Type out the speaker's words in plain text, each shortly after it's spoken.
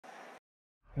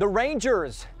The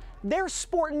Rangers, they're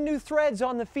sporting new threads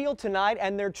on the field tonight,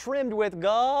 and they're trimmed with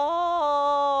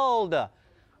gold.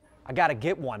 I gotta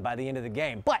get one by the end of the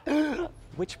game, but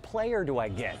which player do I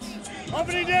get?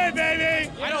 Opening day,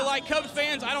 baby! I don't like Cubs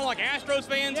fans. I don't like Astros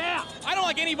fans. Yeah. I don't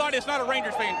like anybody that's not a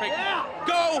Rangers fan. Yeah.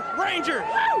 Go Rangers!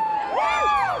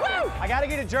 I gotta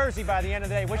get a jersey by the end of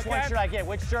the day. Which one should I get?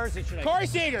 Which jersey should I get? Corey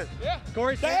Seager. Yeah.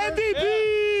 Corey The Seager?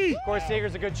 MVP! Yeah. Corey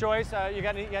Seager's a good choice. You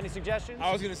got any suggestions?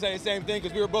 I was going to say the same thing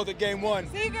because we were both at game one.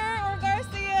 Seager or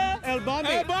Garcia? El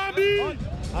Bombi.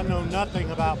 I know nothing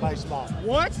about baseball.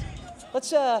 What? Let's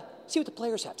see what the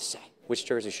players have to say. Which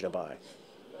jersey should I buy?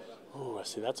 Oh, I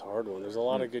see. That's a hard one. There's a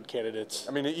lot of good candidates.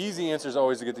 I mean, the easy answer is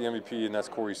always to get the MVP, and that's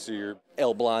Corey Seager.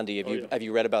 El Blondie, have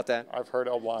you read about that? I've heard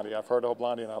El Blondie.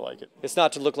 and I like it. It's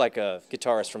not to look like a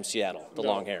guitarist from Seattle, the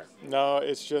long hair. No,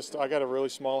 it's just I got a really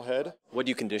small head. What do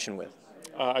you condition with?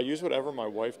 I use whatever my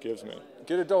wife gives me.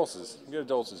 Get a Dulce's. Get a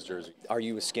Dulce's jersey. Are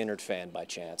you a Skinnerd fan by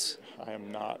chance? I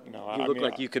am not. No, You look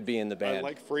like you could be in the band. I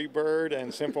like Freebird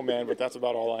and Simple Man, but that's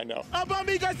about all I know. El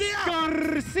Bombi Garcia!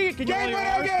 Garcia! Can you roll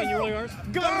yours? Can you roll yours?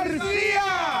 Garcia!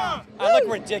 I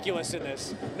look ridiculous in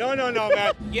this. No,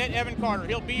 man. Get Evan Carter.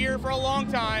 He'll be here for a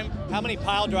long time. How many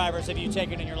pile drivers have you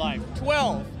taken in your life?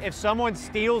 12. If someone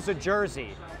steals a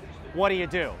jersey, what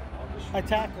do? I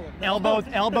tackle him.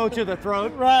 Elbow to the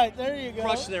throat? Right, there you go.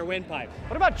 Crush their windpipe.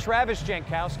 What about Travis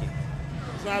Jankowski?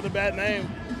 It's not a bad name.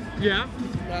 Yeah?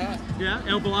 Yeah,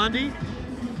 El Blondie?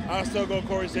 I'll still go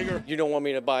Corey Seager. You don't want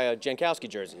me to buy a Jankowski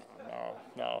jersey?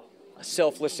 No. A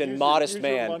selfless and modest use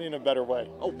man. Your money in a better way.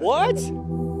 Oh, what?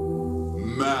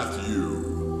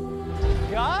 Matthew,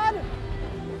 God?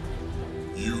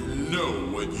 you know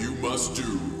what you must do.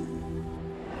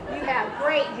 You have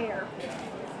great hair.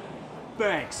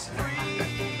 Thanks.